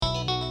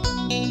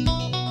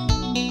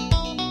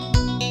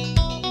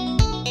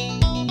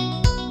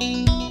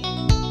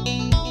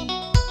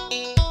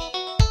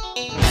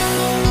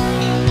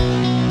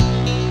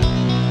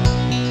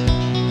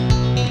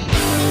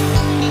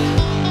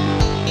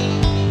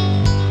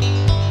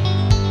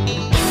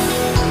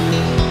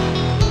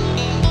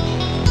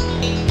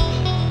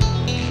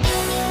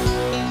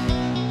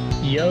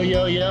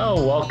Yo,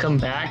 welcome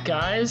back,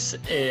 guys.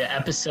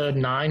 Episode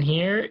 9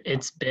 here.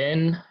 It's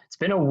been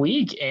a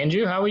week.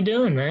 Andrew, how we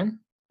doing, man?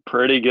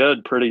 Pretty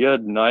good.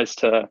 Nice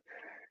to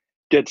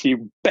get to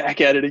you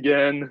back at it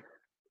again.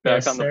 Back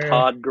Yes, on the sir.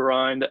 pod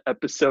grind,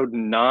 episode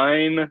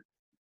 9.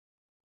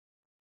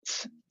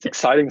 It's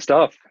exciting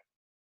stuff.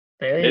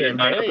 Very, Made it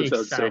 9 very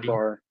episodes exciting. so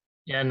far.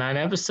 Yeah, 9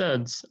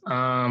 episodes.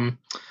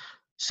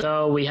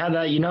 So we had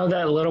that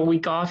little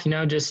week off,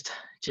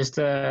 just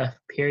a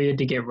period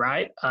to get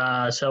right.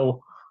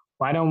 So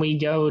why don't we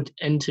go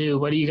into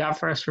what do you got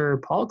for us for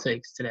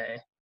politics today?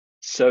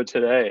 So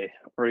today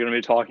we're going to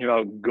be talking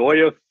about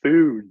Goya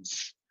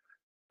foods,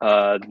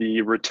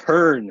 the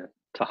return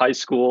to high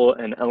school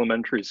and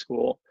elementary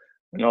school.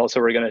 And also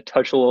we're going to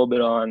touch a little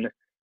bit on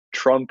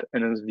Trump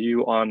and his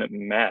view on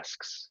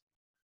masks.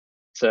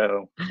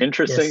 So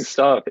interesting Yes.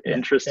 stuff. Yeah,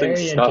 Interesting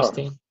very stuff.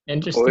 interesting. What we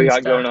Interesting got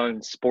stuff. going on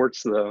in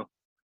sports though?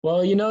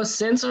 Well,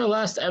 since our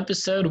last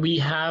episode, we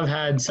have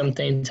had some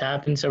things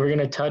happen. So we're going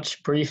to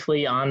touch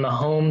briefly on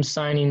Mahomes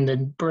signing the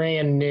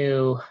brand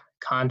new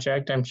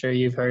contract. I'm sure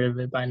you've heard of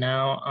it by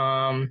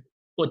now.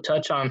 We'll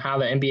touch on how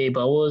the NBA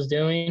bubble is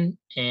doing.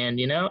 And,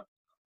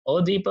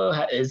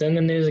 Oladipo is in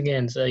the news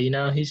again. So,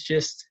 he's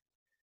just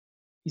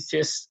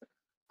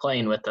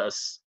playing with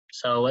us.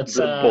 So let's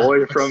The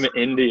boy from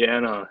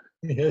Indiana.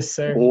 Yes,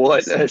 sir.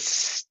 What Yes, sir. a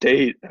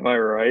state, am I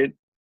right?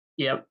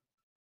 Yep.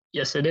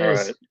 Yes, it All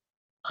is.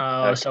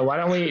 right. So why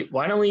don't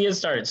we get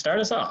started? Start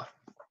us off.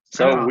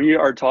 So we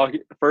are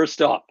talking,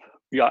 first up,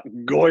 we got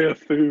Goya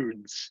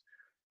Foods,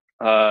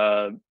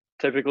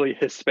 typically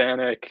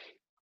Hispanic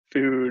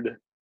food,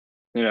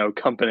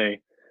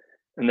 company.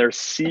 And their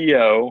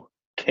CEO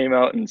came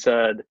out and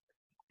said,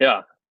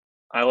 yeah,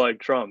 I like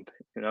Trump.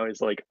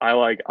 He's like, I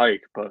like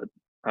Ike, but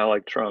I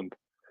like Trump.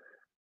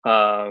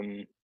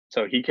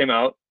 So he came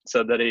out,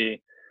 said that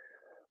he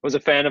was a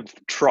fan of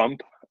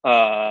Trump,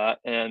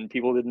 and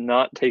people did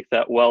not take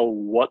that well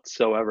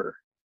whatsoever.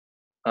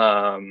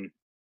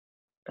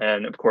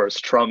 And of course,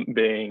 Trump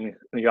being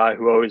the guy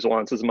who always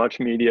wants as much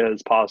media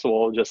as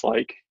possible, just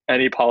like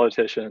any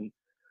politician,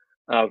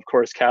 of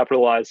course,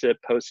 capitalized it,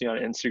 posting on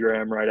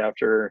Instagram right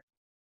after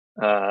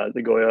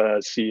the Goya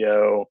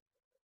CEO,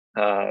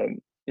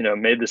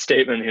 made the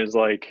statement. He was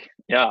like,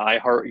 "Yeah, I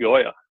heart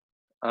Goya."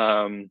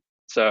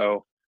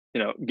 So,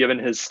 given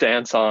his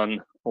stance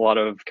on a lot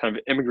of kind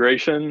of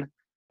immigration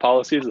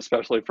policies,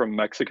 especially from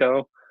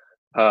Mexico,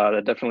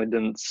 that definitely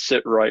didn't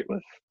sit right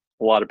with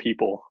a lot of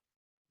people.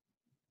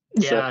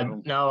 Yeah,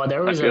 So, no,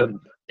 there was not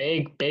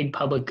a good. big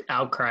public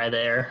outcry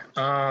there.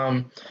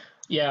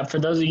 Yeah, for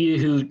those of you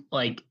who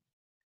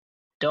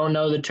don't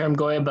know the term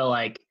Goya,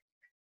 but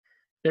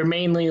they're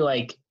mainly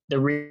the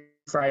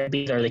refried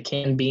beans or the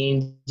canned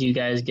beans you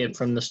guys get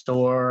from the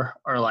store,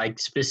 or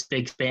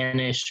specific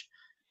Spanish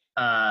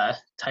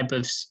type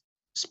of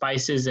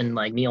spices and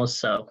meals.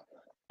 So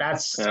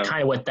that's Yeah,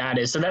 kind of what that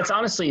is. So that's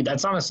honestly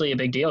a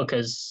big deal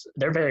because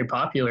they're very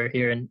popular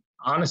here, and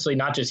honestly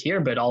not just here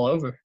but all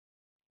over.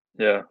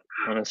 yeah.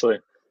 Honestly,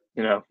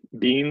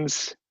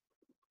 beans,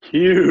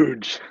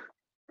 huge,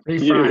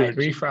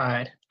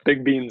 Refried.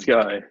 big beans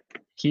guy.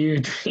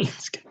 Huge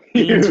beans.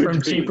 Beans Huge from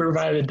beans. Cheaper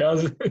by the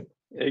Dozen.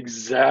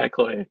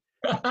 Exactly.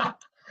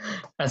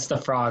 That's the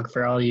frog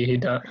for all you who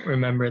don't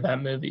remember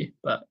that movie.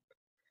 But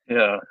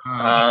Yeah.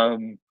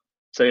 um,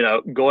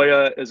 So,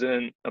 Goya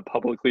isn't a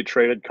publicly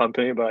traded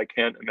company, but I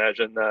can't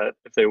imagine that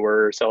if they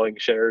were selling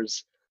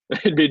shares,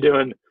 they'd be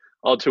doing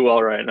all too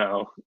well right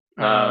now.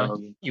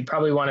 you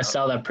probably want to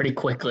sell that pretty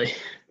quickly.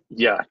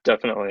 Yeah,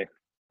 definitely.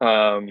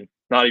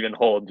 Not even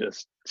hold,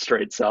 just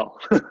straight sell.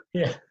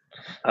 Yeah.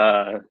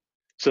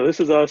 So this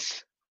is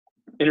us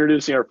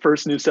introducing our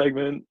first new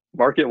segment,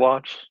 Market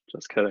Watch.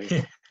 Just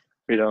kidding.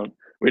 We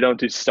don't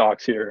do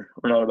stocks here.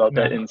 We're not about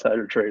that No,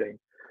 insider trading.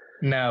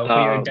 no, we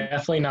are Um,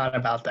 definitely not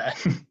about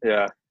that.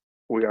 yeah,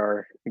 we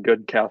are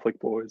good Catholic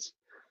boys.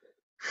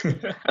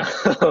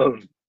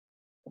 Um,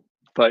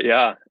 but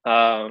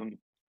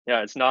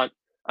it's not.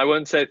 I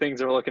wouldn't say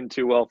things are looking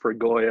too well for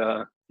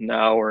Goya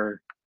now,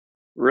 or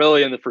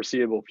really in the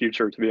foreseeable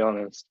future, to be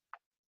honest.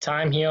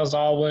 Time heals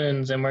all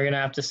wounds, and we're gonna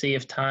have to see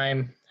if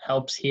time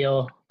helps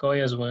heal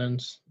Goya's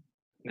wounds.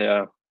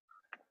 Yeah.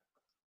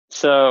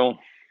 So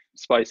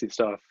spicy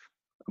stuff.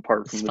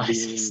 Apart from the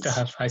Spicy beans,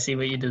 stuff. I see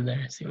what you did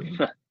there.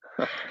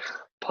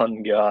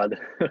 pun god.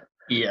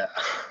 Yeah.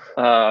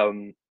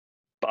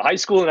 But high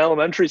school and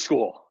elementary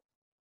school,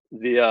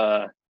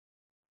 the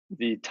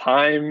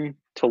time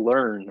to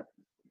learn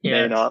may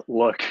Yes. not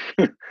look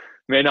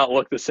may not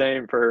look the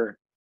same for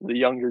the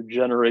younger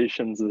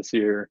generations this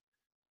year.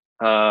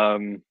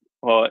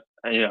 Well,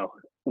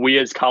 we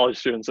as college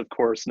students, of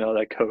course, know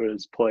that COVID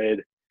has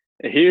played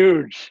a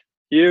huge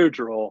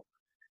role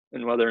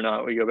and whether or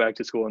not we go back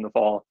to school in the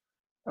fall.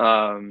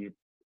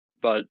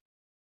 But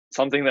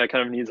something that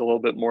kind of needs a little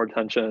bit more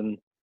attention,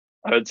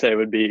 I would say,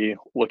 would be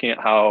looking at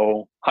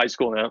how high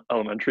school and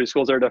elementary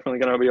schools are definitely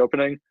going to be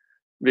opening,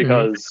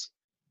 because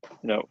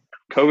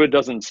COVID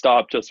doesn't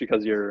stop just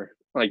because you're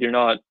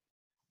not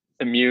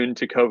immune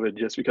to COVID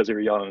just because you're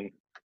young.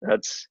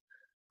 That's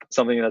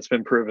something that's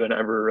been proven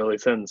ever really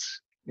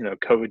since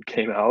COVID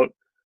came out.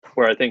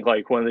 Where I think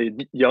one of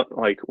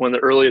the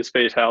earliest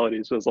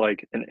fatalities was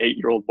like an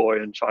 8-year-old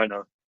boy in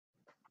China.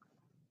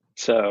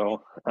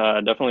 So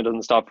definitely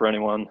doesn't stop for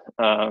anyone.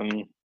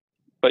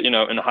 But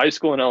in high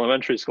school and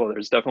elementary school,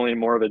 there's definitely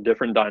more of a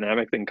different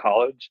dynamic than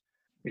college,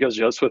 because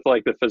just with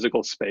the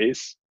physical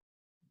space,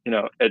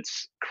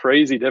 it's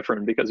crazy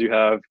different, because you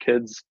have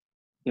kids,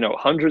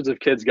 hundreds of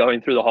kids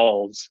going through the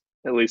halls,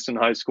 at least in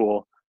high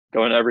school,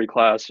 going to every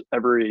class,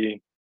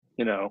 every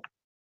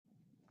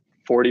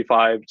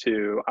 45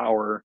 to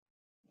hour,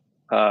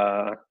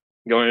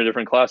 going to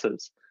different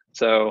classes.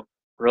 So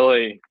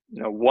really,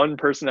 one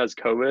person has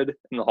COVID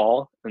in the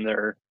hall and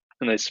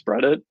they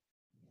spread it.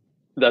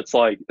 That's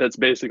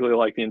basically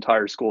the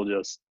entire school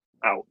just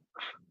out.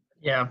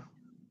 Yeah.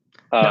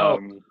 No,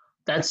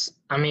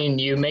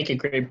 you make a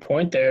great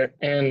point there.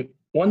 And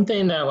one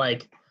thing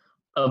that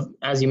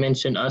as you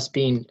mentioned, us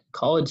being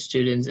college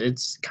students,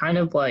 it's kind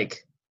of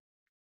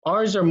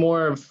ours are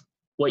more of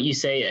what you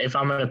say, if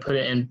I'm going to put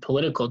it in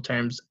political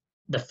terms,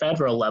 the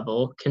federal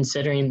level,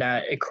 considering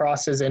that it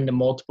crosses into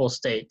multiple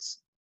states.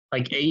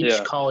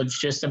 Each college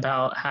just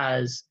about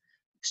has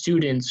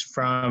students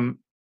from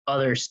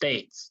other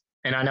states.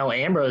 And I know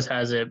Ambrose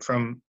has it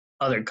from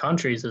other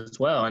countries as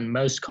well, and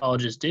most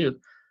colleges do.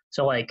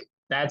 So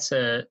that's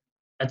a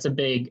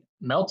big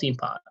melting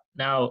pot.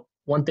 Now,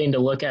 one thing to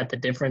look at the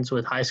difference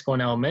with high school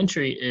and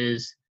elementary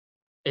is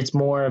it's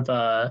more of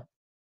a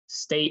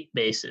state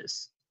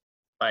basis.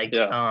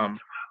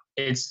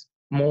 It's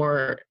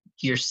more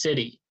your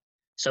city.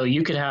 So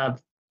you could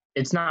have,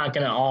 it's not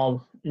going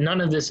to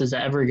none of this is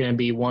ever going to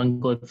be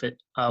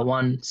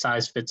one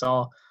size fits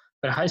all.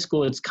 But high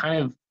school, it's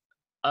kind of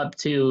up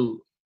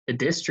to the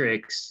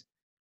districts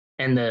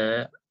and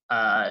the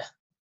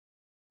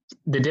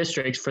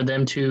districts for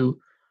them to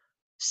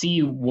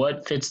see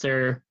what fits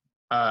their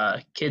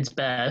kids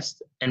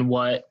best and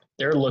what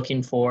they're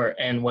looking for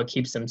and what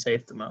keeps them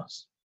safe the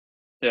most.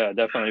 Yeah,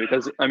 definitely.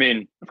 Because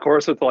of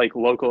course, with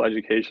local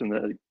education,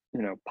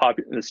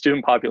 the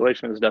student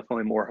population is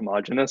definitely more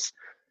homogenous.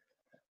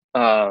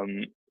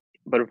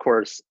 But of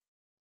course,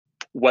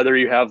 whether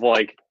you have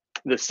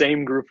the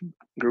same group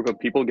of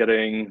people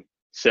getting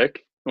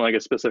sick in a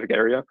specific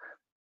area,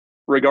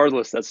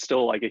 regardless, that's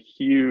still a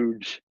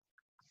huge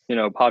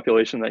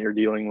population that you're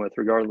dealing with,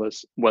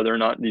 regardless whether or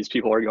not these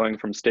people are going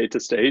from state to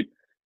state.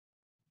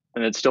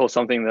 And it's still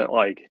something that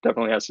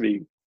definitely has to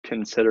be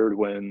considered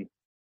when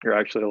you're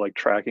actually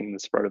tracking the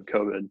spread of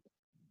COVID.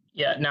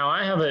 Yeah. Now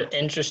I have an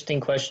interesting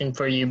question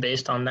for you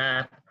based on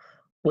that.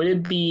 Do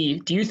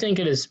you think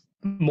it is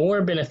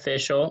more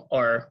beneficial,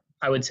 or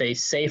I would say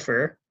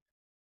safer,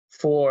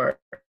 to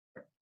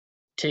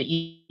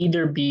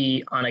either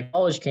be on a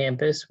college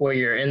campus where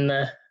you're in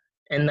the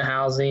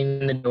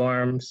housing, in the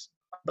dorms,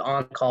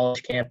 on the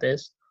college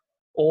campus,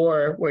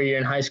 or where you're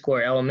in high school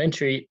or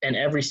elementary and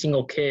every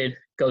single kid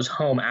goes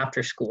home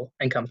after school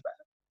and comes back?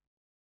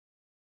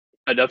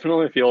 I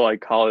definitely feel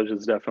college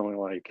is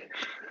definitely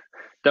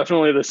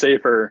definitely the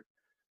safer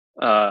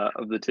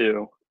of the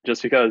two,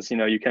 just because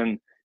you can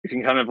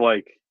kind of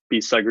be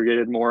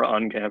segregated more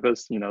on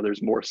campus.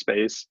 There's more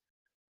space,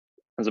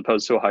 as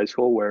opposed to a high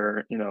school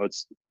where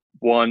it's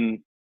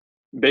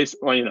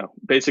basically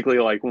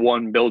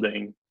one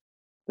building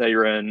that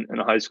you're in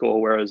a high school,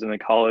 whereas in a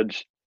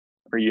college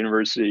or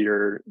university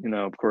you're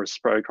of course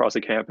spread across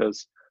a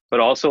campus.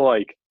 But also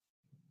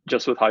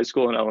just with high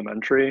school and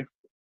elementary,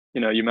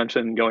 you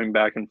mentioned going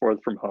back and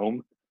forth from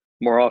home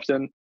more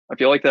often. I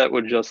feel that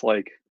would just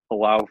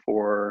allow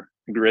for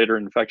a greater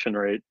infection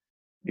rate,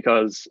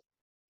 because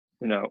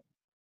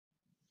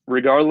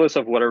regardless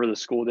of whatever the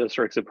school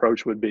district's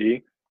approach would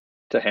be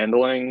to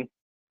handling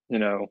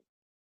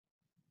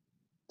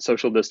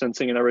social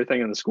distancing and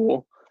everything in the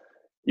school,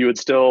 you would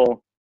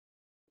still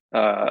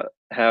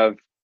have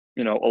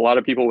a lot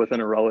of people within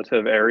a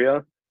relative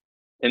area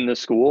in the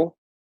school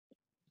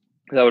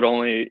that would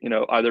only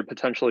either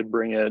potentially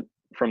bring it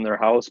from their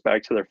house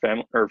back to their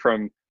family, or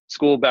from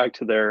school back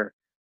to their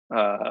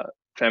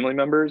family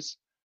members,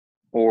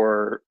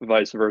 or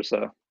vice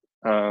versa.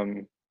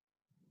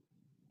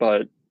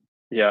 But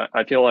yeah,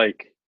 I feel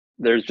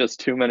there's just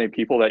too many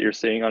people that you're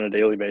seeing on a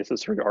daily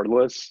basis,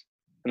 regardless,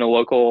 in a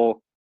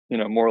local,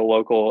 more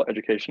local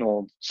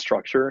educational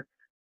structure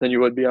than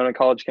you would be on a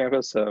college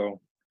campus. So,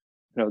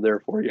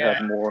 therefore you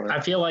have more. I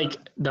feel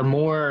the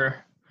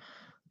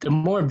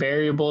more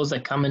variables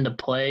that come into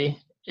play,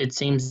 it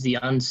seems the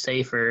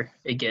unsafer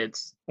it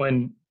gets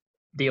when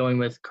dealing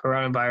with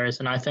coronavirus.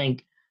 And I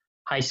think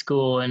high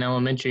school and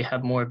elementary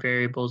have more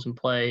variables in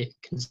play,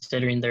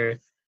 considering they're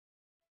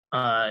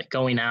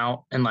going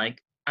out.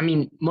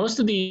 And most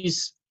of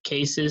these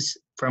cases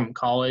from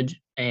college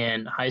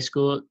and high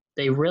school,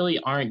 they really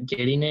aren't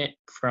getting it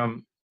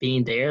from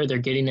being there. They're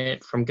getting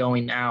it from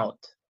going out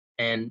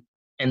and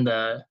in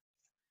the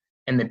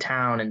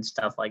town and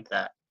stuff like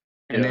that,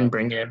 and then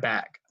bringing it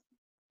back.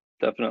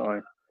 Definitely.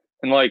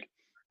 And like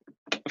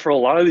for a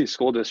lot of these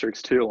school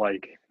districts too,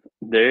 like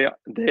they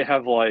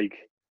have like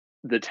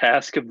the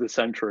task of the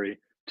century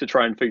to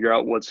try and figure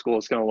out what school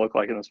is going to look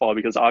like in this fall,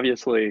 because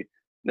obviously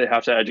they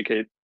have to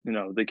educate,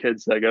 the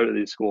kids that go to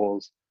these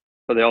schools,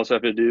 but they also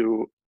have to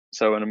do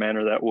so in a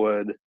manner that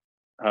would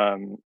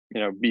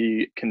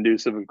be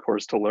conducive, of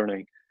course, to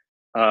learning.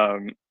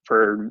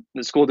 For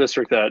the school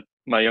district that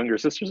my younger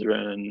sisters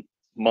are in,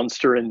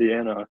 Munster,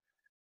 Indiana.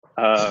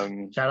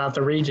 Shout out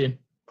the region.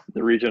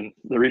 The region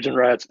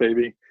rats,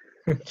 baby.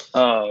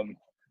 But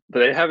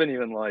they haven't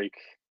even like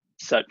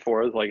set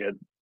forth like a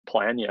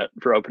plan yet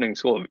for opening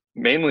school,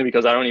 mainly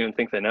because I don't even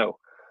think they know.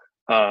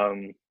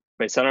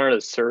 They sent out a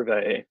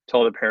survey to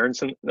all the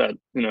parents that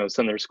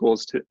send their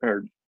schools to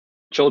or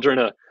children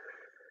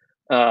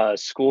to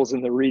schools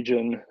in the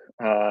region,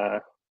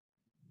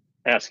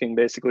 asking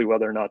basically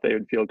whether or not they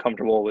would feel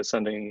comfortable with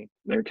sending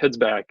their kids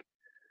back.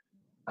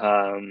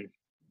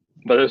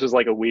 But this was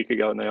like a week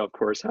ago, and they of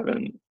course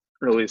haven't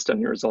released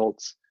any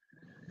results.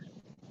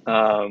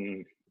 But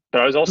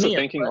I was also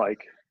thinking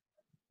like,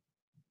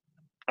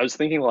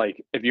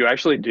 if you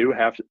actually do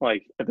have to,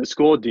 like, if the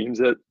school deems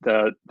it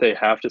that they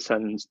have to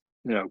send,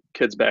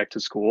 kids back to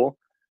school,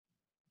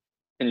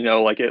 and,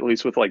 like at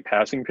least with like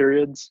passing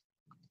periods,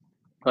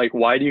 like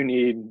why do you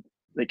need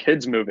the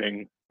kids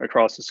moving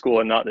across the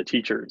school and not the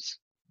teachers?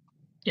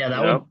 Yeah,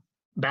 that would,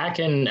 back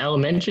in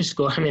elementary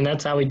school, I mean,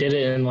 that's how we did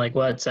it in like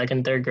what,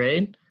 second, third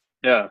grade?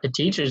 Yeah. The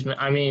teachers,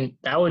 I mean,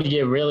 that would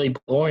get really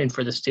boring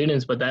for the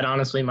students, but that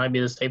honestly might be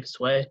the safest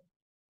way.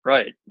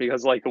 Right,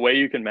 because like the way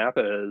you can map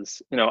it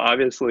is,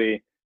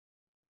 obviously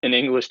an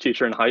English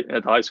teacher at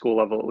the high school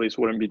level at least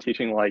wouldn't be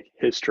teaching like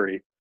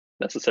history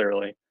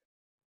necessarily.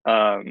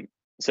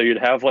 So you'd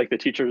have like the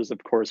teachers,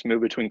 of course,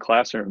 move between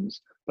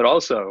classrooms, but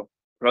also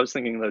what I was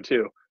thinking though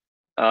too,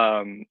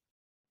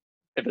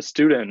 if a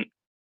student,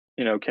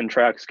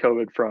 contracts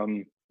COVID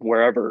from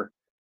wherever,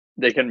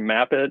 they can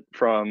map it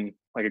from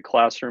like a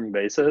classroom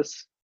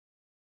basis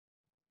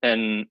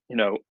and,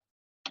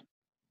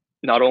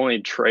 not only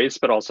trace,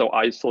 but also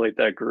isolate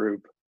that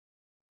group.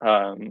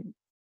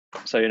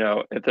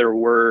 So, if there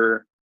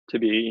were to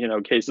be,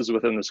 cases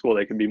within the school,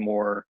 they could be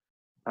more,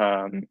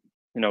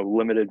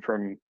 limited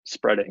from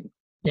spreading.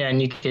 Yeah,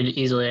 and you could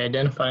easily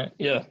identify it.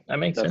 Yeah, that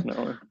makes sense.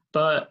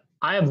 But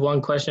I have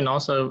one question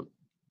also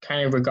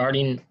kind of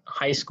regarding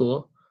high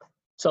school.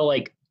 So,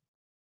 like,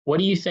 what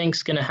do you think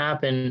is going to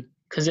happen?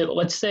 Because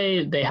let's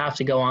say they have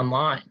to go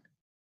online.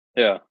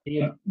 Yeah.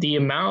 The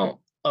amount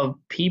of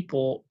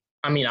people,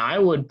 I mean, I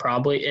would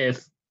probably,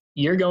 if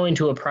you're going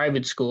to a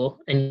private school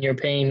and you're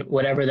paying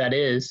whatever that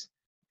is,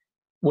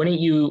 wouldn't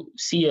you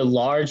see a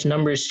large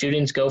number of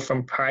students go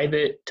from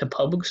private to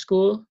public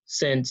school,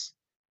 since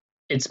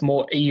it's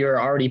more, you're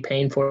already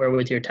paying for it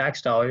with your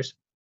tax dollars?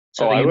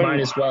 So you might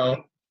as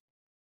well.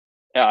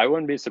 Yeah, I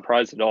wouldn't be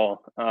surprised at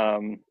all.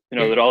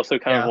 That also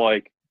kind of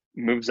like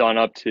moves on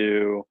up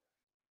to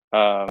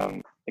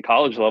the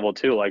college level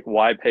too. Like,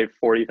 why pay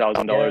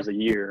 $40,000 a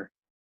year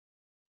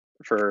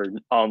for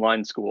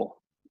online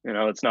school?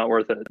 It's not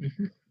worth it.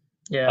 Mm-hmm.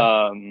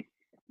 Yeah.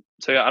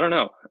 So yeah, I don't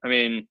know. I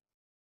mean,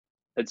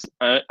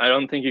 I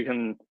don't think you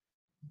can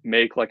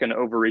make like an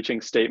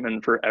overreaching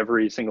statement for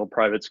every single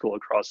private school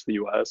across the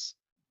US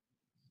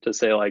to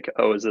say like,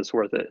 oh, is this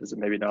worth it? Is it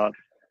maybe not?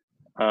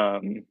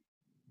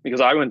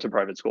 Because I went to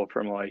private school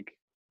from like,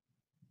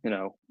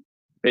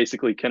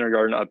 basically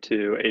kindergarten up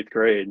to 8th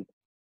grade.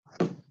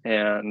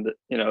 And,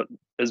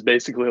 it's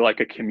basically like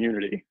a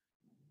community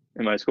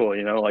in my school,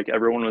 like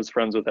everyone was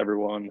friends with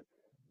everyone.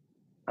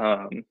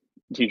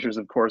 Teachers,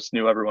 of course,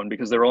 knew everyone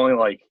because there were only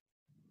like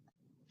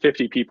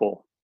 50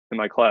 people in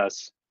my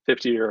class.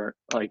 50, or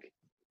like,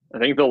 I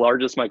think the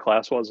largest my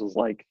class was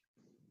like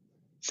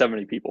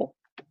 70 people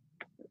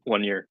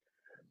one year.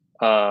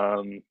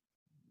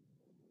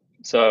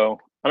 So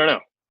I don't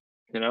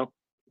know,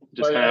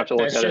 just kind of have to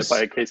look at it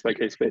by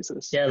case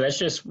basis. Yeah, that's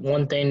just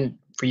one thing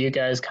for you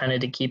guys kind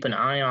of to keep an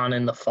eye on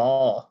in the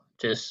fall.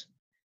 Just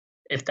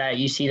if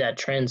you see that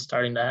trend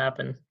starting to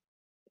happen.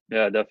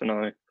 Yeah,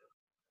 definitely.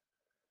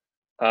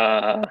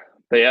 But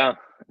yeah,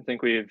 I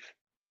think we've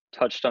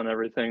touched on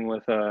everything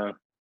with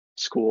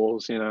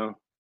schools, got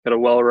a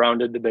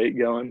well-rounded debate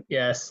going.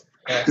 Yes.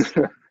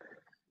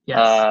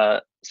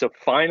 Yes. So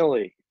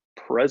finally,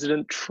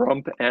 President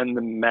Trump and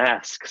the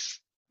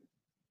masks.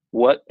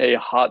 What a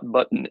hot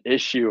button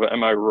issue.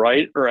 Am I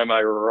right or am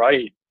I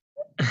right?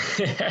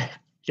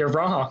 You're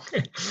wrong.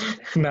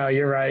 No,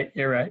 you're right.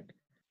 You're right.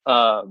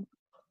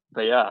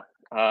 But yeah,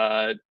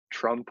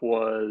 Trump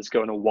was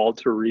going to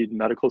Walter Reed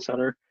Medical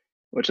Center,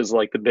 which is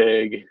like the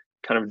big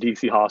kind of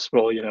DC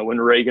hospital.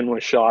 When Reagan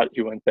was shot,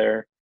 he went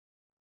there.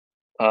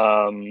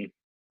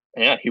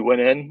 Yeah, he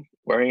went in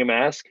wearing a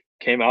mask,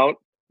 came out,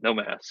 no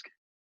mask.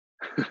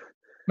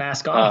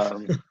 Mask off.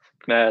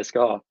 Mask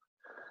off.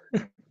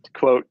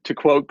 To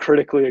quote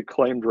critically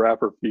acclaimed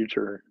rapper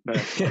Future.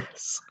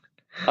 Yes.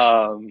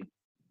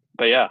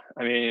 But yeah,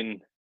 I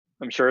mean,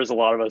 I'm sure as a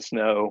lot of us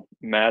know,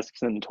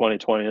 masks in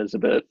 2020 is a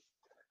bit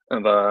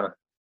of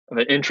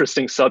an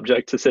interesting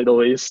subject to say the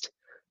least.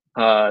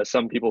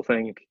 Some people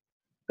think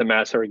that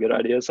masks are a good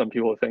idea. Some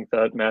people think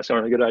that masks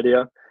aren't a good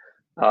idea.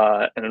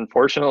 And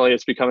unfortunately,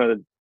 it's become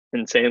an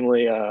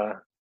insanely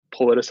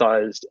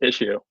politicized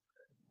issue.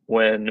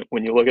 When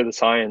you look at the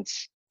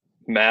science,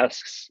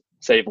 masks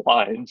save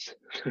lives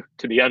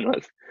to begin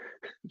with.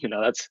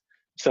 That's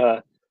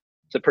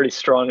it's a pretty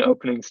strong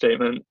opening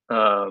statement.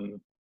 But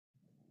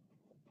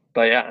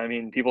yeah, I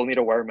mean, people need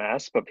to wear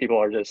masks, but people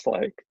are just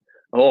like,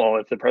 oh,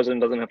 if the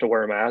president doesn't have to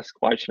wear a mask,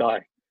 why should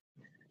I?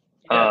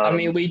 Yeah, I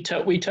mean, we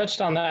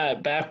touched on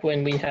that back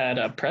when we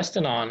had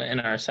Preston on in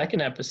our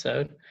second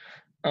episode.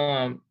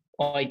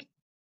 Like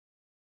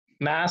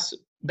masks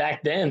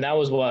back then, that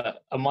was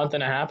what, a month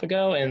and a half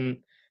ago, and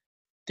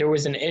there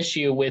was an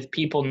issue with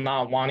people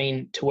not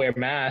wanting to wear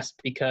masks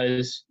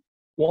because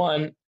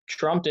one,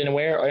 Trump didn't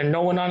wear it, or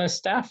no one on his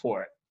staff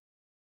wore it.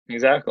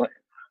 Exactly.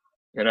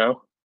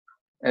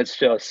 It's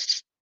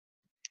just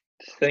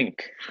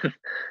think,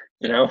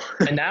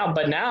 And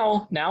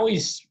now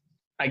he's,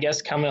 I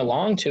guess, coming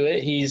along to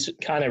it. He's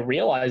kind of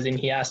realizing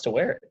he has to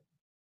wear it.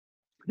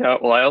 Yeah,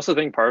 well, I also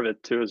think part of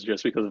it too is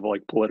just because of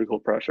like political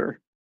pressure.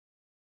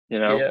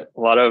 Yeah. A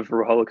lot of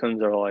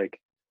Republicans are like,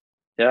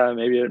 yeah,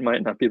 maybe it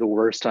might not be the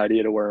worst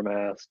idea to wear a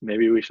mask.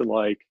 Maybe we should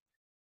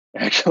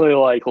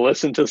actually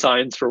listen to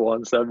science for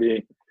once. That'd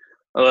be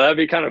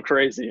kind of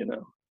crazy,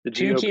 The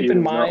To GOP keep in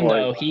is not mind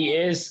though, he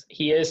is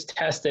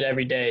tested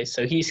every day,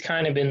 so he's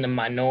kind of in the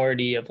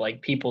minority of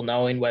like people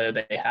knowing whether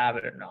they have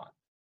it or not.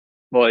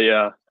 Well,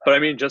 yeah, but I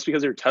mean, just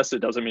because you're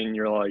tested doesn't mean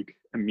you're like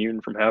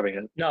immune from having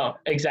it. No,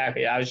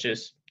 exactly. I was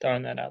just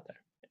throwing that out there.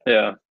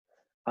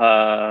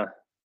 Yeah.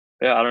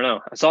 Yeah, I don't know.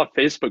 I saw a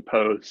Facebook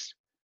post,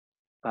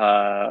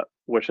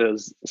 which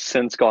has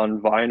since gone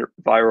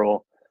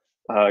viral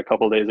a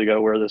couple of days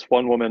ago, where this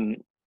one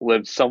woman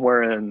lived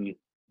somewhere in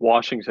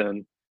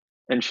Washington,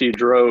 and she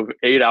drove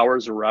 8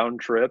 hours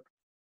round trip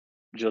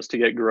just to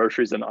get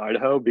groceries in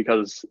Idaho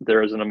because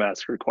there isn't a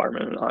mask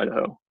requirement in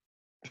Idaho.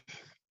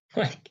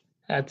 Like,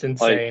 that's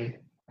insane.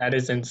 That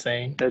is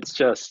insane. It's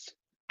just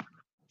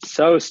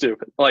so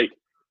stupid. Like,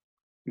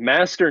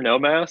 mask or no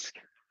mask,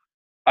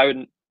 I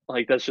would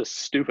that's just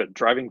stupid.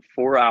 Driving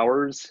 4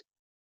 hours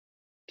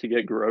to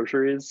get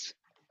groceries.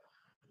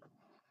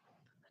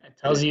 It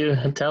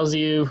tells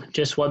you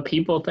just what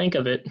people think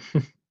of it.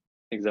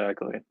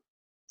 Exactly.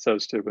 So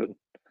stupid.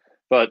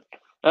 But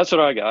that's what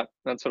I got.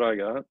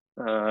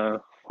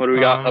 What do we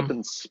got up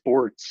in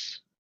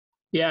sports?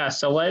 Yeah,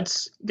 so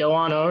let's go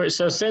on over.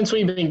 So since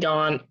we've been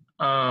gone,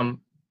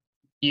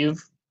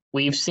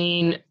 we've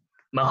seen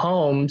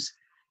Mahomes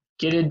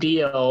get a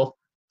deal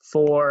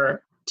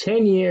for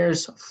 10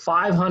 years,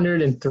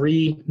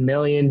 $503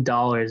 million,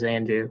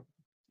 Andrew.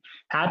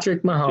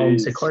 Patrick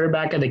Mahomes, the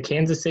quarterback of the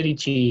Kansas City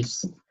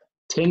Chiefs,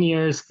 10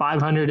 years,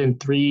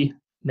 $503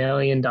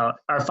 million.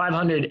 Or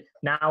 500,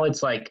 now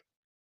it's like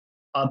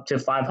up to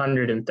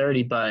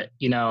 530, but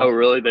Oh,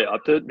 really? They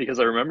upped it? Because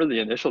I remember the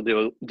initial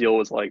deal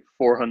was like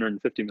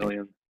 450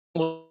 million.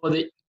 Well,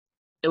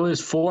 it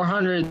was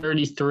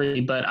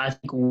 433, but I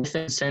think with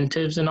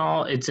incentives and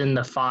all, it's in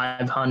the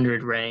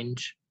 500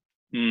 range.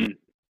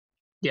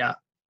 Yeah.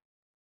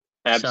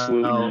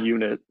 Absolute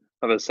unit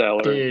of a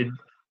salary. Dude,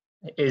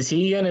 is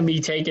he going to be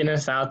taking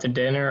us out to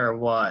dinner or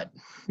what?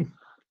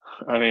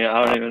 I mean,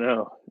 I don't even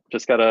know.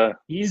 Just got to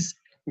be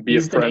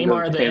a friend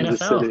of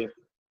Kansas City.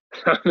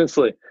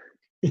 Honestly.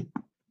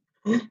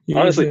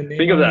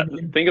 Think of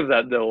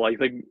that though. Like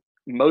the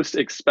most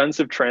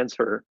expensive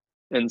transfer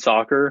in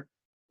soccer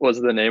was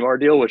the Neymar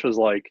deal, which was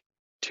like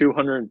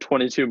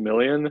 222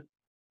 million.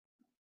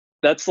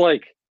 That's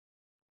like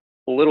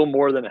a little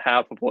more than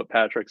half of what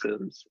Patrick's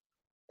is.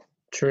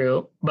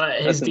 True,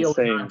 but his deal was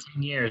not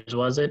 10 years,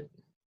 was it?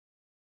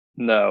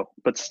 No,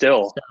 but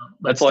still,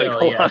 that's like a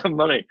lot of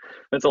money.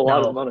 That's a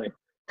lot of money.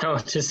 No,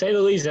 to say the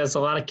least, that's a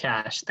lot of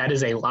cash. That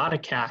is a lot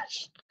of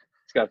cash.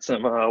 It's got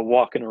some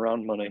walking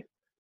around money.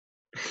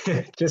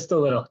 just a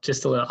little.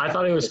 I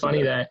thought it was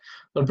funny that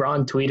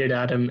LeBron tweeted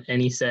at him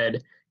and he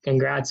said,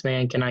 "Congrats,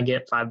 man. Can I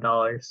get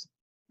 $5?"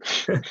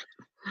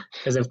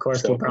 Because of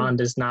course LeBron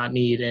does not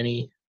need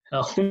any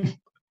help.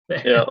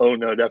 Yeah. Oh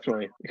no,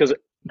 definitely. Because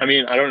I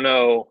mean, I don't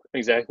know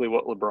exactly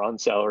what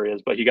LeBron's salary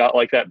is, but he got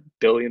like that $1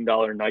 billion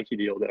Nike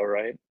deal, though,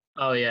 right?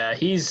 Oh yeah,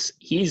 he's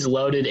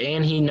loaded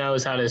and he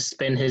knows how to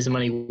spend his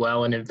money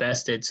well and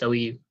invest it, so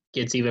he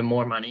gets even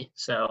more money.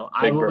 So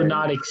I would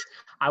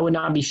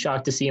not be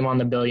shocked to see him on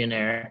the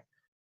billionaire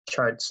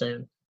chart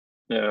soon.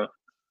 Yeah.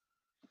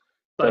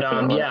 But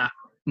yeah,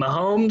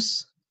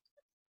 Mahomes,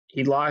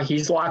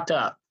 he's locked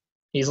up.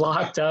 He's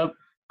locked up.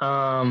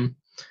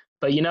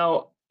 But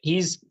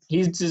he's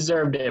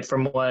deserved it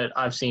from what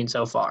I've seen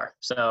so far.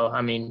 So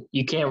I mean,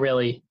 you can't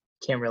really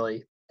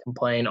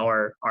complain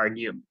or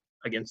argue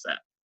against that.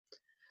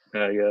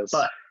 Yeah, I guess.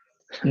 But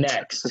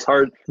next, it's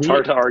hard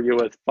to argue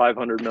with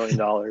 $500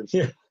 million.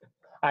 Yeah,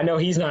 I know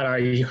he's not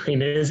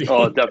arguing, is he?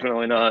 Oh,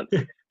 definitely not.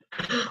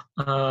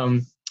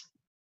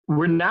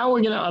 we're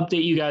gonna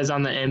update you guys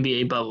on the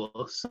NBA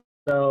bubble.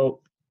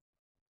 So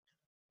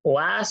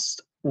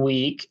last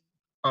week,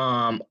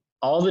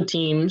 all the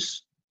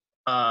teams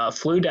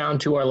flew down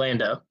to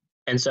Orlando,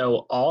 and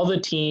so all the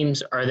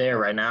teams are there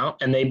right now,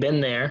 and they've been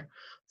there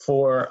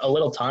for a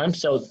little time.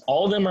 So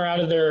all of them are out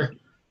of their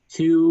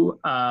 2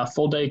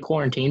 full day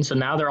quarantine. So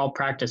now they're all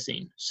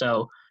practicing.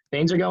 So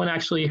things are going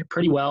actually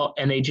pretty well,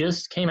 and they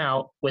just came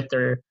out with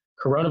their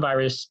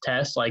coronavirus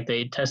test. Like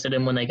they tested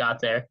them when they got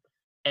there,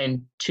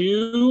 and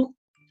 2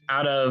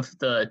 out of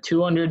the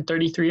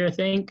 233, I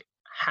think,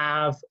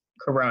 have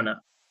corona.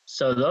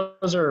 So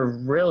those are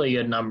really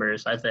good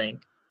numbers, I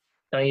think.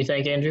 Don't you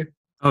think, Andrew?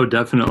 Oh,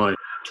 definitely.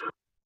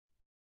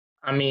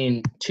 I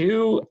mean,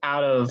 2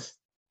 out of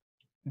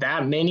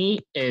that many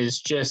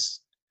is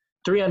just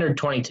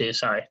 322.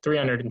 Sorry,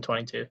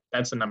 322.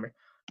 That's the number.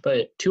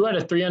 But 2 out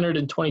of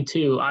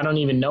 322, I don't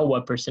even know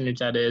what percentage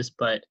that is,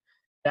 but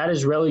that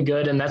is really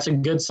good, and that's a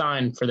good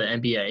sign for the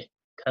NBA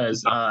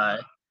because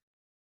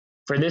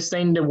for this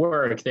thing to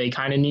work, they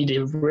kind of need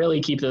to really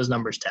keep those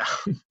numbers down.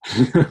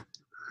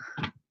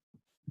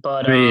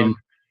 But I mean,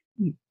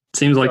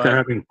 seems like they're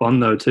ahead. having fun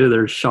though too.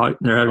 They're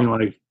having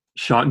like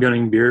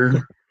shotgunning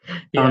beer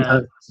Yeah.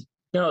 contests.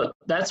 No,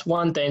 that's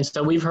one thing.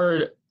 So we've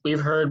heard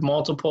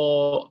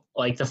multiple,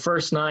 like the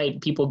first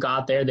night people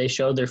got there, they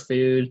showed their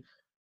food.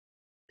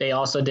 They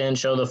also didn't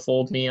show the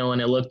full meal,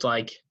 and it looked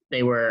like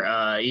they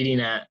were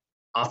eating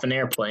off an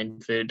airplane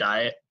food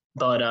diet.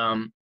 But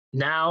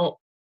now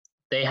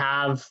they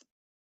have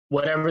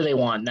whatever they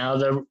want. Now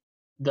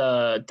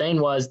the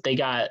thing was they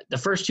got the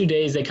first 2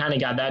 days they kind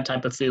of got that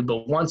type of food,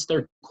 but once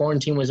their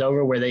quarantine was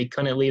over where they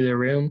couldn't leave their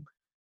room,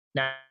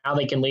 now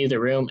they can leave the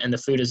room and the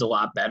food is a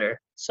lot better.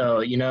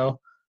 So,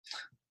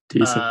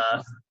 Decent.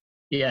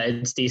 yeah,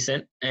 it's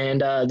decent.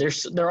 And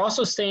they're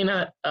also staying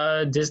at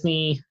a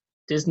Disney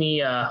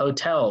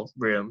hotel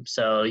room.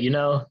 So,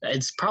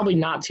 it's probably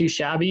not too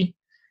shabby,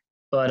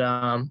 but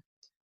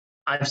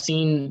I've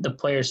seen the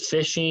players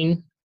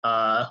fishing.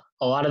 A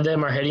lot of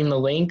them are hitting the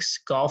links,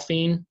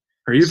 golfing.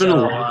 Are you even So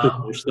allowed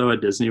to fish though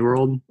at Disney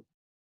World?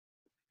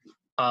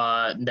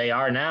 they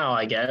are now,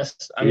 I guess.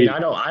 I mean,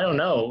 Jeez. I don't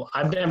know.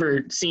 I've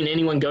never seen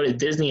anyone go to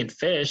Disney and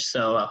fish,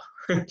 so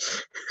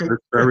For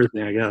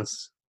everything, I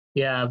guess.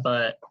 yeah,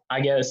 but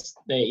I guess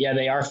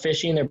they are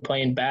fishing. They're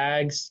playing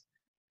bags.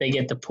 They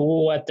get the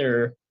pool at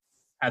their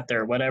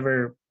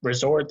whatever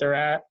resort they're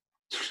at.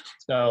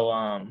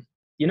 So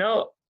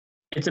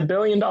it's a $1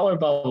 billion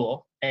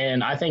bubble,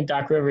 and I think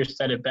Doc Rivers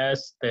said it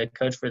best. The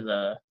coach for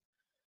the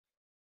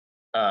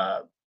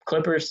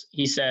Clippers,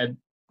 he said,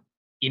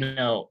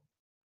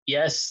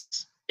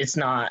 yes, it's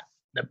not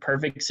the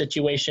perfect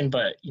situation,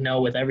 but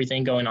with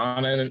everything going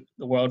on in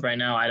the world right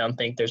now, I don't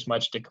think there's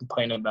much to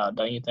complain about.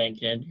 Don't you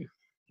think, Andrew?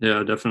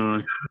 Yeah,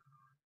 definitely.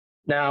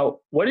 Now,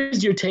 what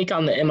is your take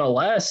on the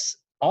MLS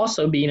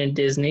also being in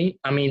Disney?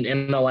 I mean,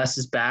 MLS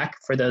is back.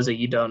 For those of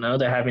you who don't know,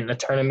 they're having a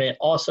tournament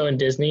also in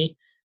Disney.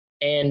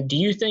 And do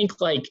you think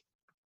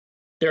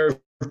there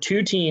are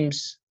 2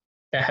 teams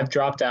that have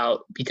dropped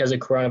out because of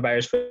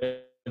coronavirus for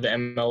the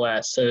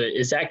MLS? So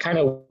is that kind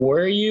of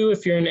worry you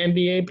if you're an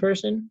NBA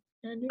person,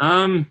 Andrew?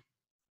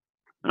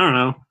 I don't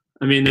know.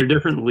 I mean, they're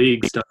different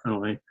leagues,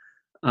 definitely.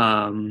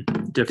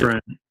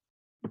 Different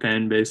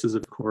fan bases,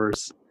 of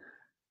course.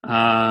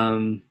 I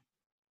don't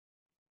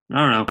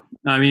know.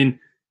 I mean,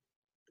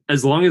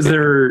 as long as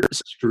they're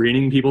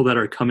screening people that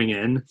are coming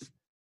in,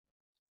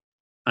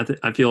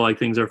 I feel like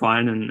things are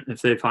fine. And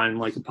if they find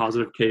like a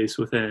positive case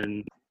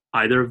within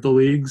either of the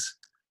leagues,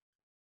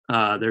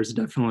 there's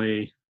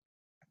definitely,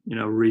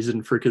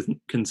 reason for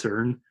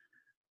concern.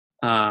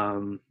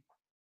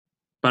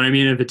 But I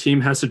mean, if a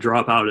team has to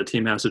drop out, a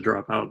team has to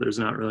drop out. There's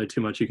not really too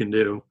much you can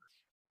do.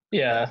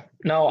 Yeah.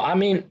 No, I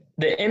mean,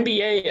 the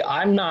NBA,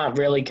 I'm not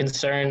really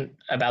concerned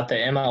about the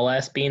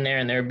MLS being there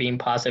and there being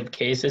positive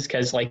cases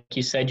because, like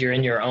you said, you're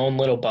in your own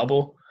little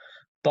bubble.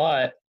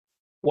 But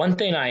one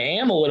thing I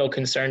am a little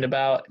concerned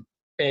about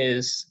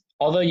is,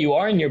 although you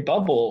are in your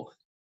bubble,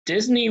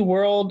 Disney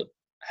World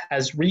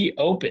has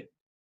reopened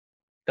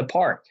the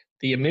park,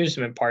 the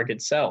amusement park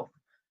itself.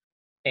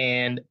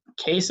 And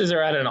cases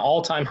are at an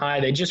all-time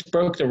high. They just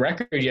broke the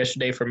record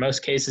yesterday for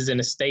most cases in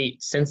a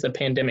state since the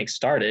pandemic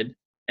started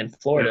in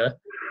Florida.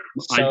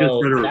 I just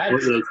So read a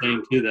report that was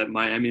saying too that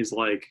Miami's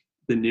like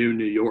the new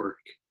New York.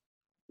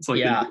 It's like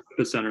the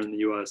epicenter in the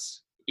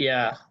U.S.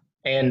 Yeah,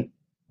 and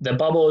the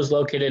bubble is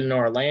located in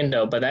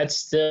Orlando, but that's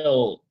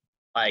still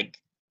like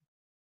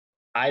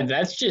I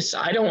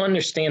don't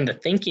understand the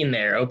thinking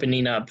there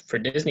opening up for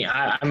Disney.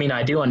 I mean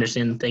I do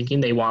understand the thinking.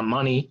 They want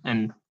money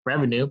and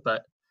revenue,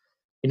 but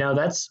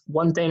that's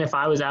one thing if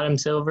I was Adam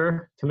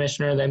Silver,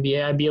 commissioner of the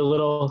NBA, I'd be a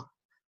little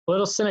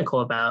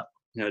cynical about.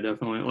 Yeah,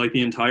 definitely. Like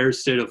the entire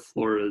state of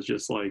Florida is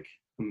just like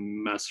a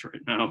mess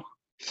right now.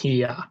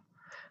 Yeah.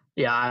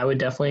 Yeah, I would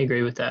definitely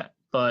agree with that.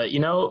 But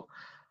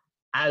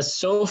as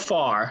so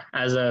far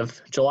as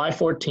of July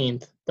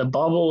 14th, the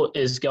bubble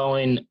is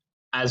going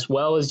as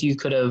well as you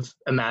could have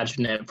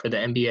imagined it for the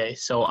NBA.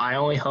 So I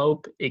only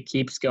hope it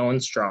keeps going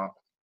strong.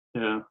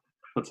 Yeah,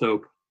 let's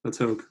hope.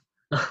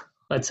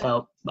 Let's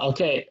hope.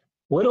 Okay,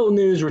 little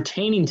news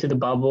retaining to the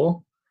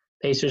bubble.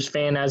 Pacers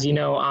fan, as you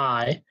know,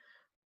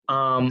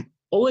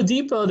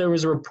 Oladipo, there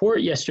was a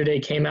report yesterday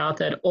came out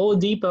that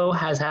Oladipo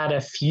has had a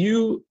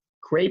few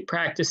great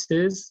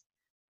practices,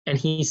 and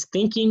he's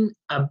thinking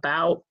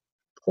about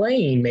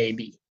playing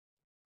maybe.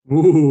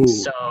 Ooh,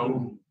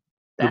 So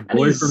the that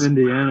boy from is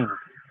Indiana.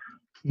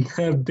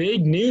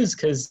 big news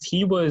because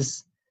he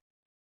was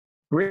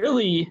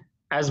really,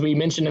 as we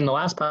mentioned in the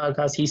last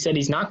podcast, he said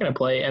he's not going to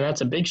play, and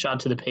that's a big shot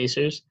to the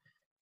Pacers.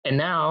 And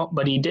now,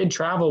 but he did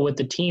travel with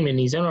the team, and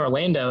he's in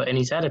Orlando, and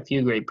he's had a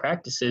few great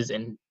practices.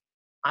 And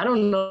I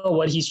don't know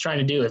what he's trying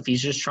to do. If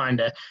he's just trying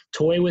to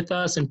toy with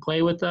us and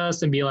play with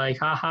us and be like,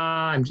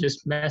 haha, I'm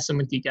just messing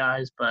with you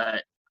guys.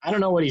 But I don't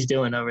know what he's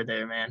doing over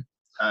there, man.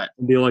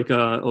 It'll be like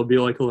a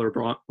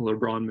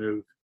LeBron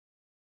move.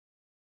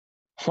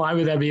 Why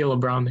would that be a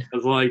LeBron move?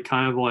 It's like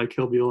kind of like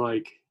he'll be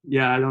like,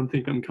 yeah, I don't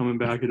think I'm coming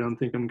back. I don't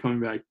think I'm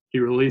coming back. He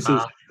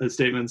releases a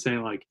statement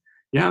saying like,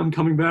 yeah, I'm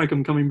coming back.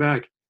 I'm coming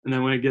back. And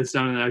then when it gets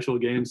down to the actual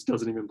games,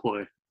 doesn't even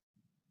play.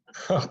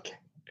 Okay.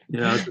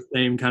 Yeah, it's the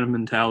same kind of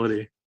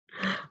mentality.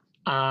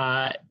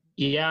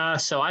 Yeah,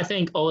 so I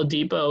think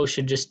Oladipo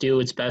should just do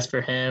what's best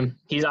for him.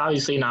 He's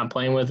obviously not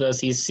playing with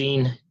us.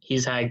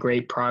 He's had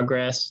great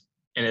progress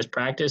in his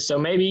practice. So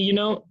maybe,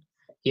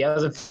 he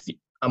has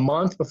a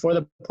month before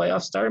the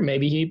playoffs start.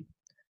 Maybe he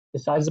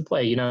decides to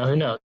play, who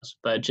knows.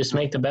 But just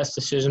make the best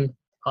decision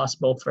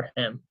possible for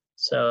him.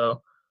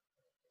 So,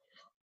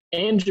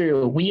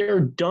 Andrew, we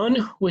are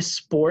done with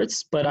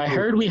sports, but I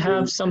heard we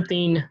have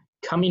something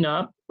coming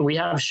up. We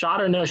have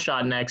shot or no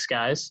shot next,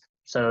 guys.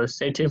 So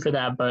stay tuned for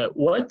that. But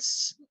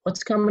what's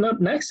coming up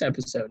next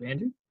episode,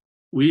 Andrew?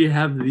 We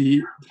have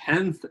the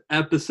 10th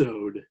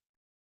episode.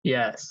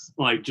 Yes.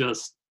 Like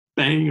just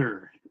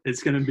banger.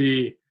 It's going to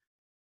be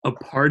a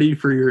party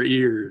for your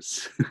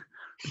ears.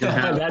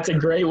 That's a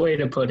great way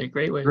to put it.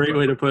 Great way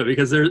to put it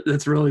because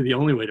that's really the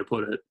only way to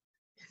put it.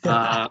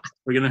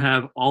 We're going to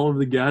have all of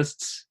the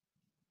guests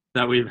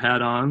that we've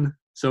had on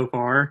so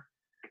far,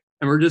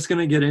 and we're just going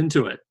to get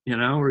into it.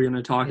 We're going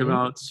to talk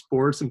about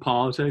sports and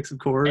politics, of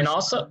course. And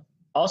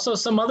also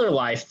some other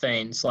life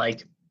things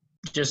like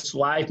just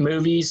live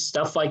movies,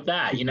 stuff like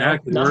that.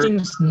 Exactly.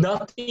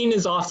 Nothing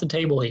is off the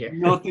table here.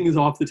 Nothing is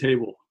off the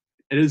table.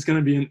 It is going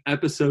to be an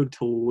episode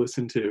to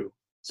listen to.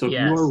 So if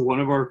you are one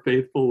of our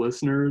faithful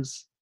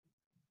listeners,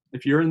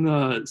 if you're in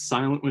the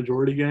Silent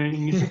Majority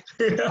gang,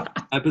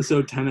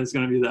 episode 10 is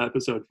going to be the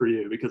episode for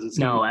you because it's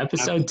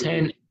episode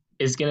 10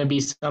 is going to be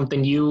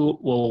something you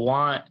will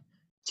want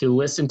to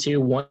listen to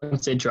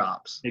once it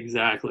drops.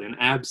 Exactly. An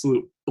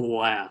absolute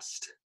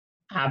blast.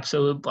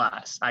 Absolute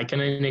blast. I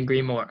couldn't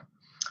agree more.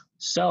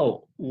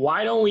 So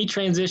why don't we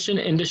transition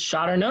into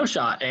shot or no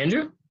shot,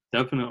 Andrew?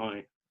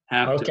 Definitely.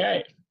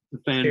 Okay.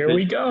 Here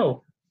we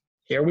go.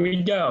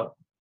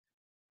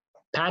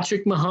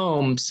 Patrick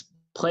Mahomes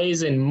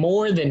plays in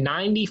more than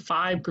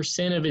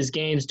 95% of his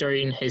games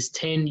during his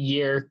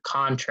 10-year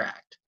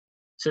contract.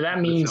 So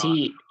that means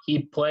he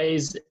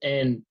plays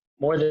in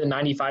more than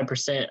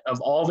 95%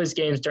 of all of his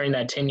games during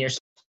that 10-year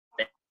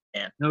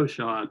span. No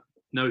shot.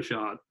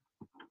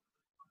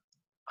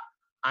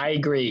 I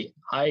agree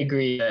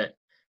that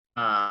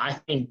I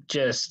think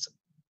just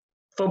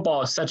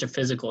football is such a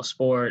physical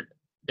sport.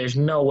 There's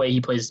no way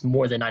he plays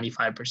more than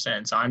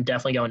 95%. So I'm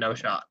definitely going no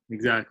shot.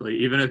 Exactly.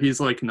 Even if he's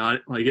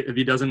if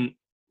he doesn't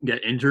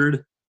get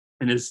injured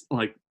and is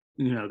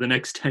the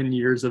next 10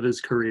 years of his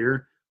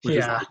career, which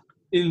is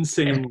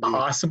insanely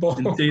impossible.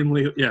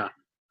 Insanely, yeah.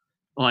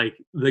 Like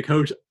the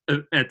coach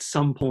at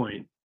some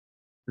point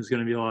is going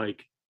to be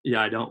like,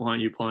 yeah, I don't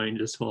want you playing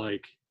just to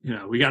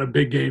we got a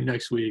big game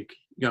next week.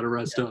 You got to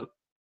rest up.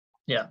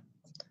 Yeah,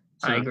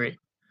 so, I agree.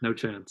 No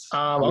chance.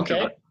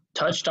 Okay.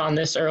 Touched on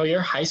this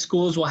earlier. High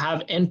schools will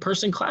have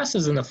in-person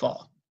classes in the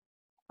fall.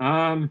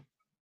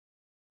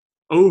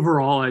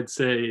 Overall, I'd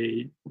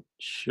say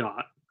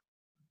shot.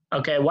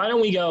 Okay, why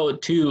don't we go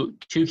two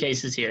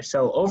cases here?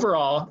 So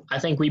overall, I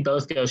think we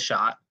both go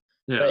shot.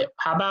 Yeah. But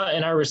how about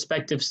in our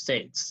respective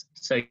states?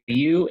 So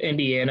you,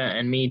 Indiana,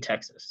 and me,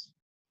 Texas.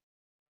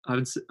 I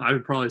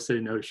would probably say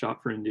no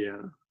shot for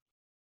Indiana.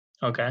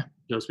 Okay.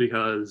 Just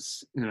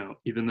because,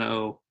 even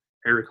though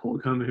Eric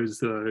Holcomb, who's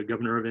the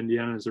governor of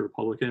Indiana, is a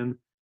Republican,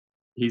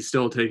 he's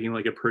still taking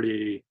a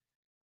pretty,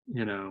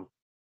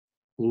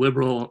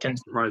 liberal,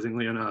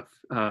 surprisingly enough,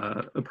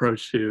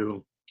 approach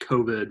to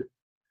COVID.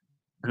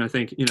 And I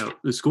think,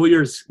 the school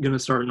year is going to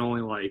start in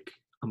only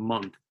a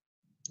month.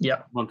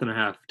 Yeah. Month and a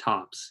half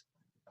tops.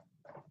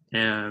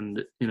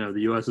 And,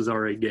 the U.S. is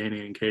already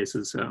gaining in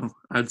cases. So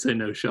I'd say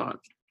no shot.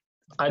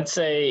 I'd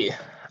say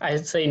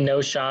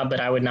no shot, but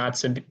I would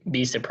not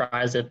be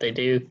surprised if they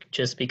do,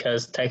 just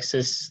because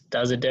Texas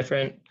does it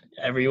different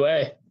every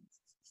way.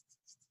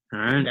 All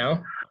right.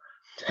 No?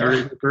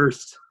 Heard it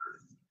first.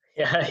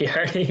 Yeah, you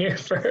heard it here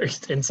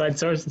first. Inside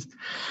sources.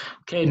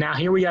 Okay, now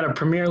here we got a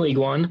Premier League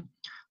one.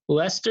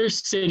 Leicester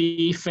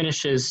City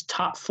finishes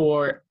top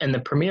 4 in the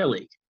Premier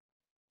League.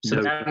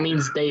 So that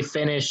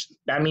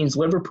means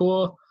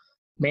Liverpool,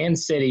 Man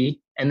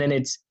City, and then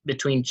it's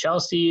between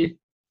Chelsea,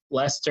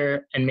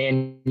 Leicester, and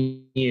Man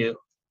U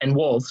and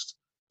Wolves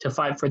to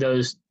fight for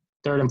those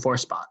 3rd and 4th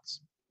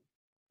spots.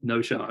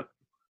 No shot.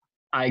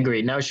 I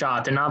agree. No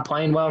shot. They're not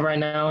playing well right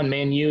now, and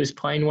Man U is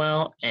playing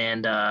well.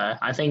 And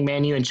I think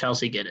Man U and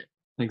Chelsea get it.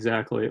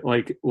 Exactly.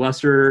 Like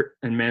Leicester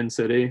and Man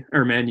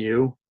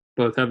U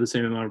both have the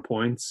same amount of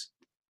points.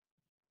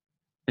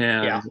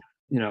 And,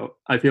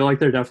 I feel like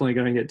they're definitely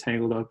going to get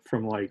tangled up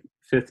from like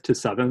 5th to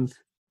 7th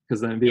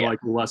because then it'd be like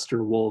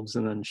Leicester, Wolves,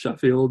 and then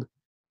Sheffield.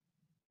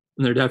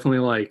 And they're definitely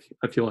like,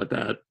 I feel like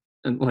that,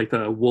 and like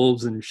the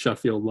Wolves and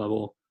Sheffield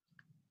level.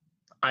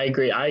 I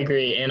agree.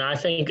 And I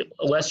think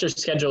Leicester's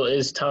schedule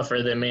is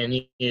tougher than Man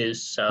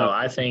U's. So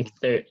I think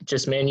they're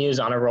just Man U's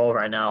on a roll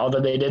right now. Although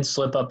they did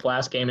slip up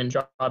last game and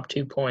drop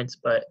 2 points,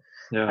 but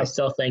I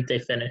still think they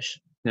finish.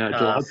 Yeah,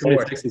 July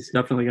 26th is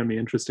definitely going to be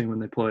interesting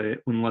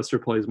when Leicester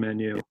plays Man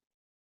U.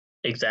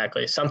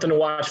 Exactly. Something to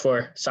watch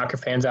for soccer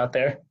fans out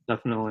there.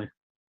 Definitely.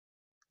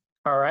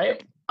 All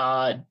right.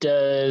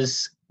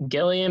 Does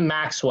Gillian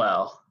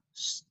Maxwell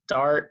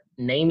start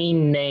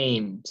naming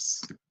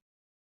names?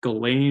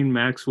 Ghislaine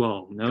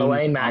Maxwell. No.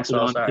 Ghislaine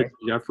Maxwell, sorry.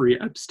 Jeffrey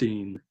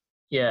Epstein.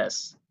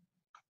 Yes.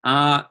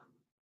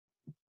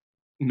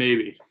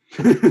 Maybe.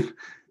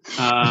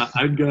 I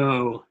would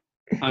go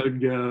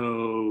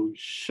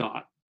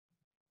shot.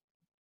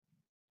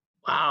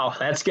 Wow,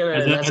 that's gonna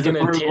as a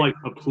part of like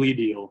a plea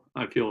deal.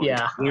 I feel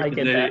like I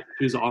get that.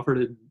 She was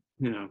offered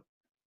a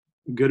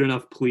good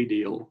enough plea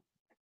deal,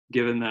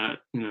 given that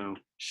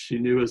she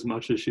knew as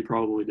much as she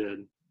probably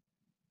did.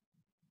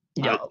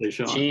 Yeah,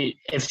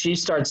 if she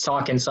starts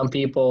talking, some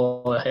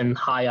people in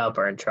high up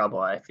are in trouble.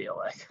 I feel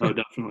like. Oh,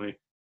 definitely.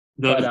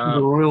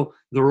 The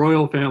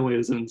royal family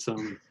is in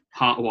some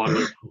hot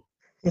water.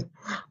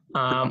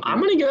 I'm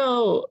gonna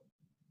go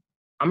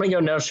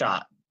no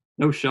shot.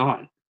 No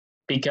shot.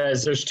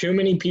 Because there's too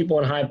many people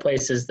in high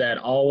places that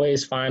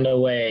always find a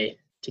way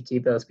to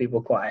keep those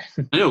people quiet.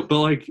 I know,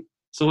 but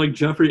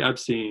Jeffrey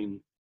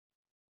Epstein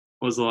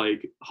was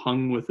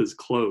hung with his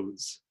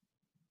clothes,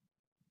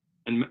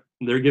 and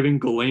they're giving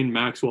Ghislaine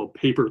Maxwell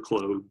paper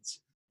clothes.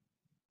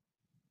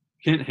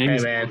 You can't hang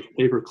someone with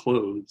paper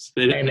clothes.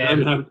 They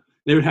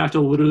would have to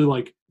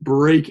literally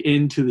break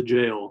into the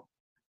jail.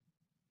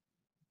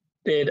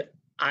 Dude,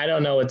 I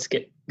don't know what's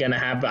gonna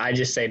happen. I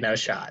just say no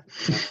shot.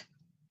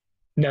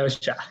 No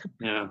shot.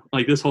 Yeah,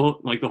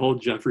 the whole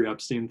Jeffrey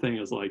Epstein thing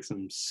is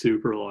some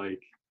super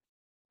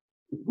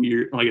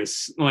weird,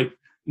 the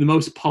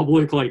most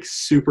public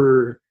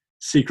super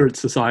secret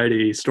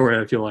society story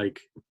I feel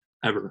like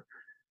ever.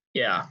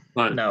 Yeah,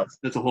 but no,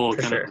 that's a whole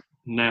kind of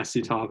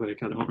nasty topic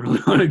I don't really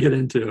want to get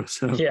into.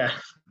 So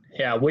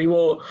yeah, we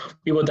will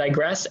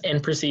digress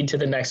and proceed to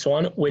the next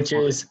one, which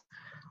is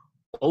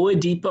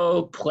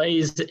Oladipo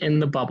plays in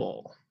the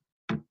bubble.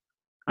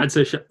 I'd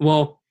say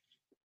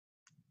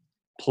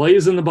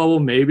plays in the bubble,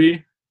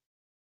 maybe.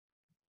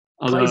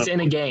 Plays in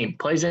a game.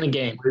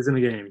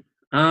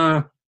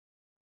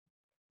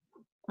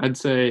 I'd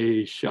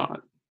say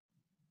shot.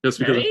 Just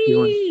because I'm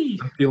feeling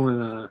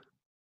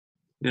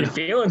you're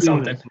feeling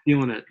something.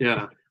 Feeling it,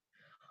 yeah.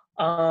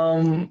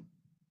 I'm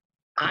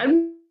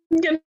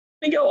gonna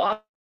go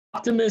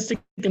optimistic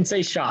and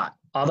say shot.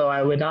 Although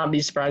I would not be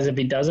surprised if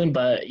he doesn't,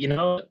 but he's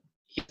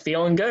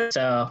feeling good.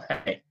 So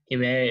hey,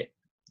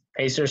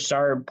 Pacers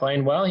start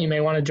playing well, he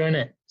may want to join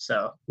in.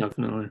 So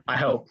definitely. I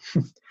hope.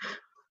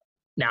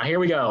 Now here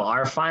we go.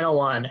 Our final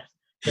one.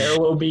 There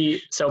will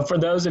be for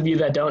those of you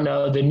that don't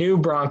know, the new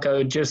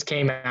Bronco just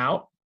came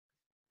out.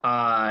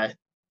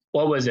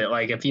 What was it,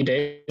 a few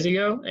days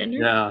ago, Andrew?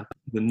 Yeah,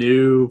 the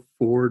new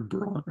Ford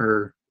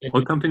Bronco.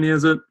 What company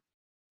is it?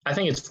 I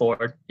think it's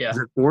Ford. Yeah. Is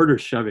it Ford or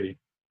Chevy?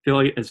 I feel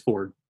like it's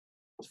Ford.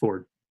 It's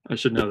Ford. I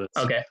should know this.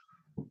 Okay.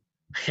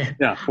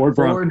 Yeah, Ford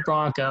Bronco. Ford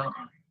Bronco.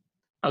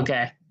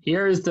 Okay.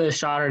 Here's the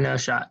shot or no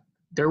shot.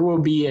 There will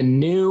be a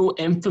new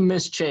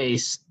infamous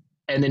chase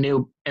in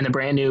the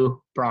brand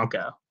new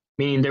Bronco.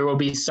 Meaning there will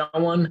be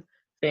someone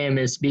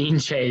famous being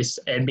chased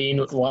and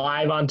being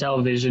live on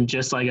television,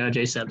 just like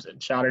O.J. Simpson.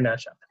 Shot or no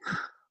shot?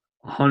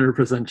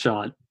 100%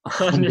 shot.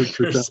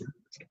 100%.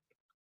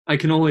 I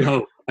can only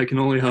hope. I can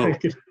only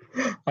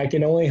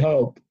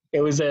hope.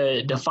 It was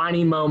a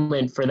defining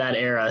moment for that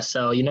era.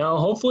 So,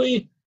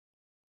 hopefully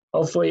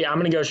I'm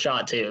going to go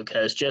shot too,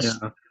 because just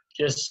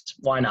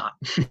why not?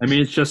 I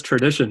mean, it's just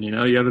tradition,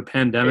 You have a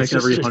pandemic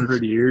every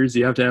 100 years.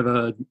 You have to have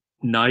a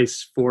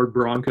nice Ford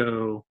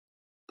Bronco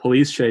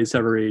police chase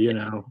every,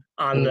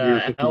 on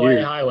the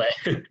LA highway.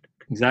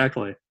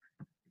 Exactly.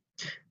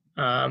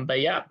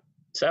 But yeah.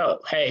 So,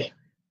 hey,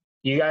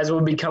 you guys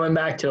will be coming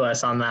back to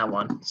us on that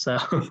one. So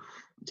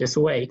just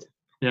wait.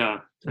 Yeah.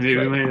 I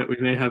mean, we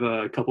may have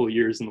a couple of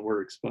years in the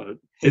works, but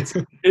it's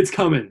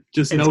coming.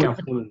 Just know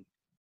it's coming.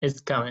 It's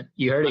coming.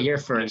 You heard it here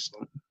first.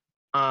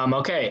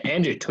 Okay,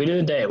 Andrew, tweet of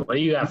the day. What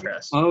do you got for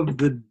us? Of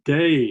the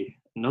day,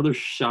 another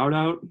shout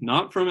out,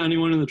 not from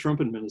anyone in the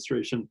Trump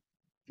administration,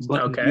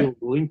 but the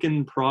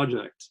Lincoln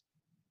Project,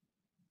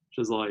 which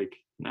is an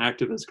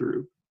activist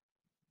group.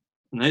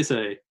 And they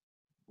say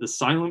the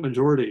silent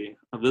majority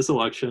of this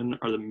election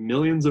are the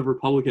millions of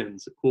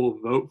Republicans who will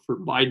vote for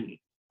Biden.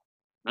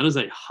 That is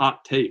a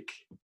hot take.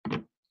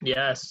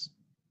 Yes.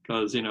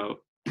 Because,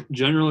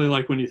 generally,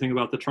 like, when you think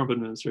about the Trump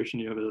administration,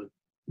 you have a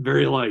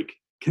very, like,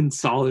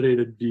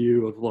 consolidated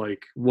view of,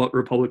 like, what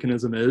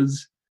Republicanism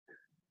is.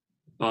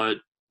 But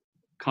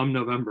come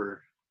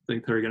November, I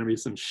think there are going to be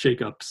some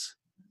shakeups.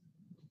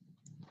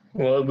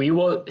 Well, we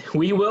will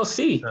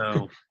see. So,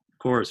 of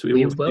course,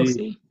 we will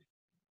see.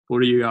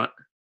 What do you got?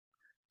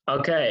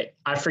 Okay,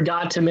 I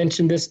forgot to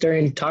mention this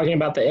during talking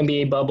about the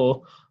NBA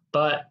bubble,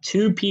 but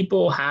 2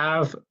 people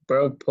have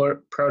broke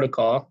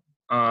protocol.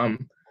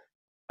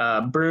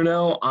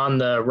 Bruno on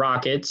the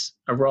Rockets,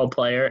 a role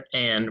player,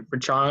 and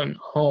Rashawn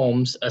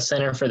Holmes, a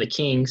center for the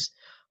Kings.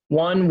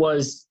 One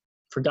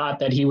forgot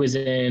that he was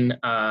in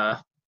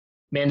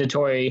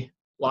mandatory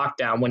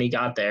lockdown when he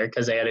got there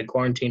because they had a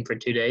quarantine for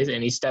 2 days,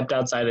 and he stepped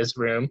outside his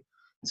room.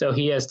 So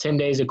he has 10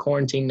 days of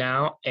quarantine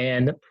now.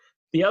 And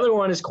the other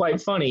one is quite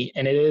funny,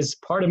 and it is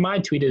part of my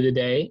tweet of the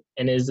day,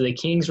 and is the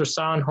Kings'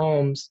 Rashawn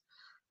Holmes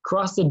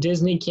crossed the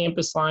Disney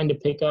campus line to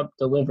pick up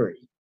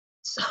delivery.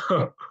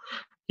 So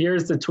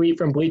here's the tweet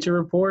from Bleacher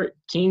Report.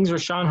 Kings'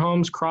 Rashawn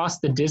Holmes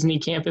crossed the Disney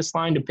campus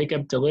line to pick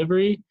up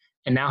delivery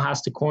and now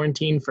has to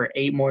quarantine for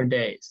 8 more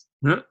days.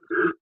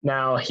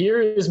 Now,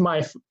 here's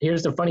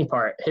the funny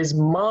part. His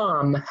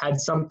mom had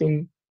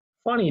something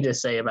funny to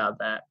say about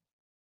that.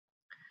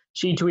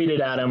 She tweeted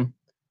at him,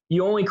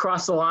 "You only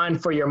crossed the line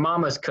for your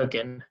mama's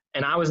cooking,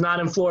 and I was not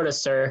in Florida,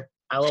 sir.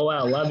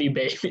 LOL, love you,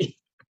 baby."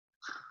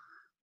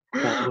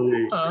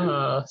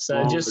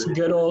 So just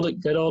good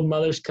old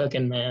mother's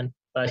cooking, man.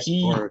 But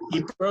he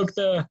broke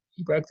the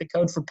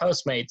code for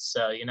Postmates,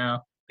 so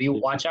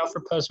watch out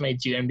for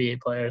Postmates, you NBA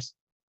players.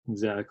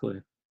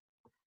 Exactly.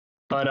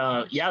 But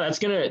that's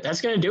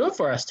gonna do it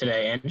for us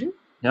today, Andrew.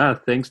 Yeah,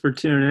 thanks for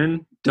tuning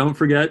in. Don't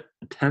forget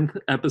 10th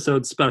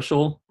episode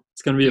special.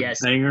 It's gonna be a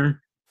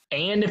banger.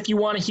 And if you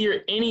want to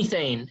hear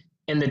anything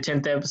in the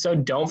 10th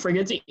episode, don't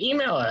forget to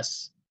email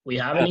us. We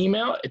have an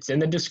email. It's in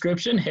the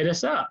description. Hit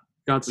us up.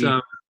 Got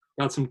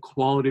some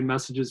quality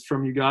messages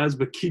from you guys,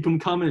 but keep them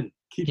coming.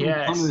 Keep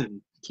them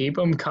coming. Keep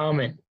them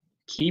coming.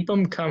 Keep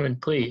them coming,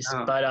 please.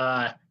 Yeah.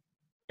 But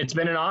it's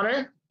been an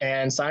honor,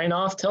 and signing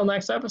off till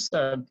next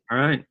episode. All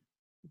right.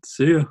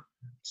 See you.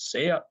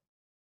 See ya.